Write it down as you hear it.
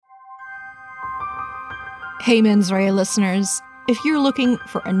Hey Mens Rea listeners, if you're looking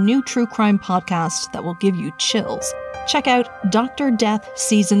for a new true crime podcast that will give you chills, check out Dr. Death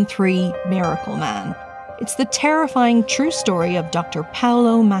Season 3 Miracle Man. It's the terrifying true story of Dr.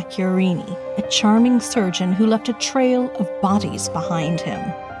 Paolo Macchiarini, a charming surgeon who left a trail of bodies behind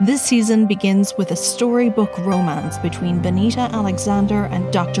him. This season begins with a storybook romance between Benita Alexander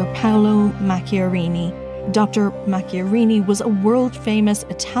and Dr. Paolo Macchiarini. Dr. Macchiarini was a world-famous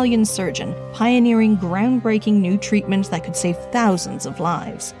Italian surgeon pioneering groundbreaking new treatments that could save thousands of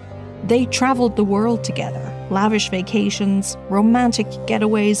lives. They traveled the world together, lavish vacations, romantic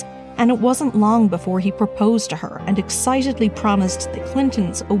getaways, and it wasn't long before he proposed to her and excitedly promised the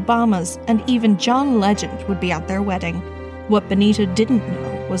Clintons, Obamas, and even John Legend would be at their wedding. What Benita didn't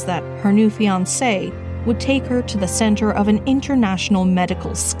know was that her new fiancé would take her to the center of an international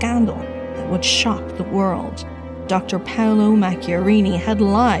medical scandal that would shock the world. Dr. Paolo Macchiarini had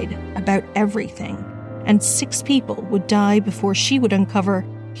lied about everything, and 6 people would die before she would uncover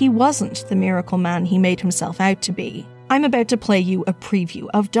he wasn't the miracle man he made himself out to be. I'm about to play you a preview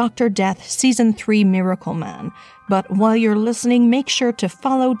of Dr. Death Season 3 Miracle Man, but while you're listening, make sure to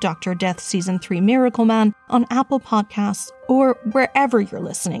follow Dr. Death Season 3 Miracle Man on Apple Podcasts or wherever you're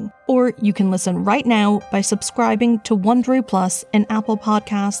listening. Or you can listen right now by subscribing to Wondery Plus in Apple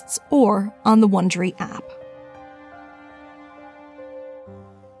Podcasts or on the Wondery app.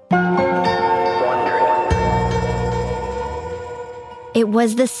 It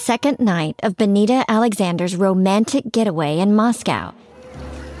was the second night of Benita Alexander's romantic getaway in Moscow.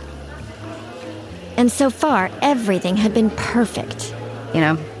 And so far, everything had been perfect. You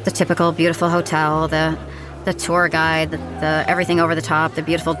know, the typical beautiful hotel, the tour guide, the everything over the top, the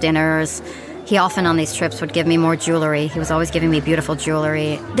beautiful dinners. He often on these trips would give me more jewelry. He was always giving me beautiful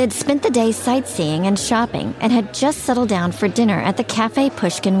jewelry. They'd spent the day sightseeing and shopping and had just settled down for dinner at the Cafe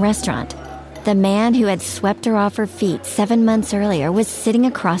Pushkin restaurant. The man who had swept her off her feet 7 months earlier was sitting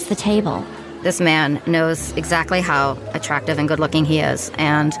across the table. This man knows exactly how attractive and good-looking he is,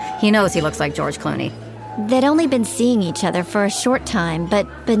 and he knows he looks like George Clooney. They'd only been seeing each other for a short time, but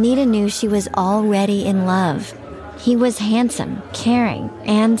Benita knew she was already in love. He was handsome, caring,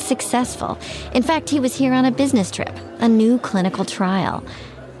 and successful. In fact, he was here on a business trip, a new clinical trial.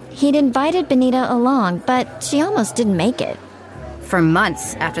 He'd invited Benita along, but she almost didn't make it. For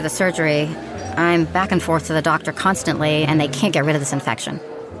months after the surgery, I'm back and forth to the doctor constantly, and they can't get rid of this infection.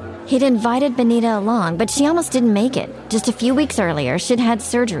 He'd invited Benita along, but she almost didn't make it. Just a few weeks earlier, she'd had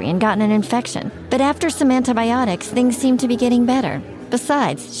surgery and gotten an infection. But after some antibiotics, things seemed to be getting better.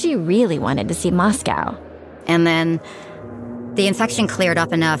 Besides, she really wanted to see Moscow. And then the infection cleared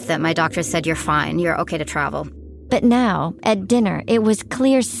up enough that my doctor said, "You're fine, you're okay to travel." But now, at dinner, it was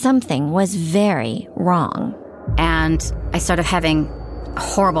clear something was very wrong. And I started having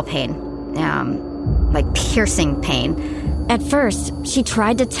horrible pain, like piercing pain. At first, she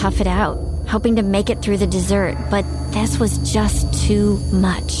tried to tough it out, hoping to make it through the dessert, but this was just too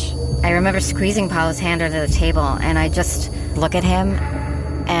much. I remember squeezing Paolo's hand under the table, and I just look at him,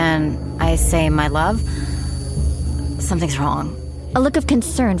 and I say, "My love, something's wrong." A look of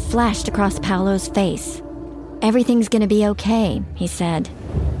concern flashed across Paolo's face. "Everything's gonna be okay," he said.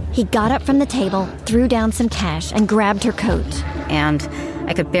 He got up from the table, threw down some cash, and grabbed her coat. And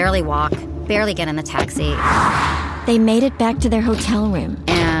I could barely walk, barely get in the taxi. They made it back to their hotel room.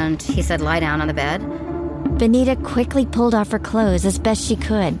 And he said, "Lie down on the bed." Benita quickly pulled off her clothes as best she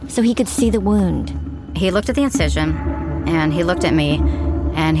could so he could see the wound. He looked at the incision, and he looked at me,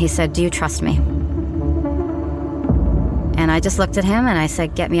 and he said, "Do you trust me?" And I just looked at him, and I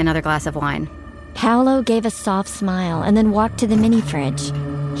said, "Get me another glass of wine." Paolo gave a soft smile and then walked to the mini fridge.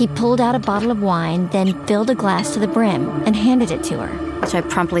 He pulled out a bottle of wine, then filled a glass to the brim and handed it to her. Which I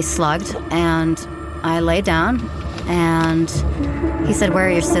promptly slugged, and I lay down, and he said, "Where are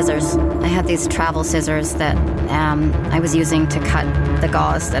your scissors?" I had these travel scissors that I was using to cut the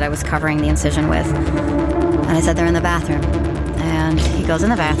gauze that I was covering the incision with. And I said, "They're in the bathroom." And he goes in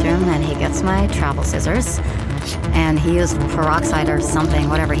the bathroom, and he gets my travel scissors, and he used peroxide or something,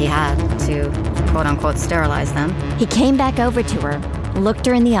 whatever he had, to quote-unquote sterilize them. He came back over to her, looked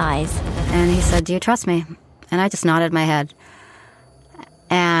her in the eyes. And he said, "Do you trust me?" And I just nodded my head.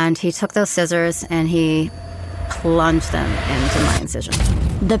 And he took those scissors and he plunged them into my incision.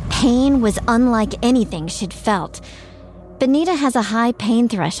 The pain was unlike anything she'd felt. Benita has a high pain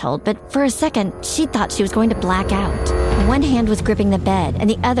threshold, but for a second, she thought she was going to black out. One hand was gripping the bed, and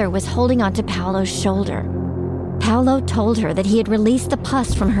the other was holding onto Paolo's shoulder. Paolo told her that he had released the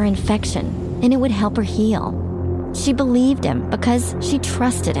pus from her infection, and it would help her heal. She believed him because she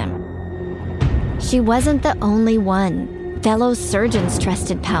trusted him. She wasn't the only one. Fellow surgeons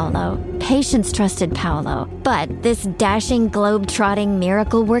trusted Paolo. Patients trusted Paolo. But this dashing, globe-trotting,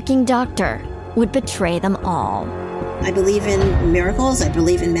 miracle-working doctor would betray them all. I believe in miracles. I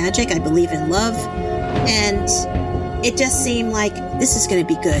believe in magic. I believe in love. And it just seemed like this is going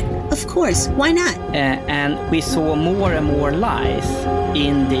to be good. Of course, why not? And we saw more and more lies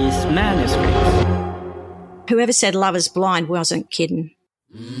in these manuscripts. Whoever said love is blind wasn't kidding.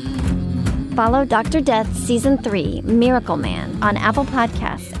 Follow Dr. Death Season 3, Miracle Man, on Apple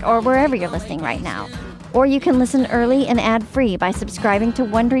Podcasts or wherever you're listening right now. Or you can listen early and ad-free by subscribing to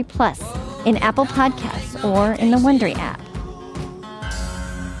Wondery Plus in Apple Podcasts or in the Wondery app.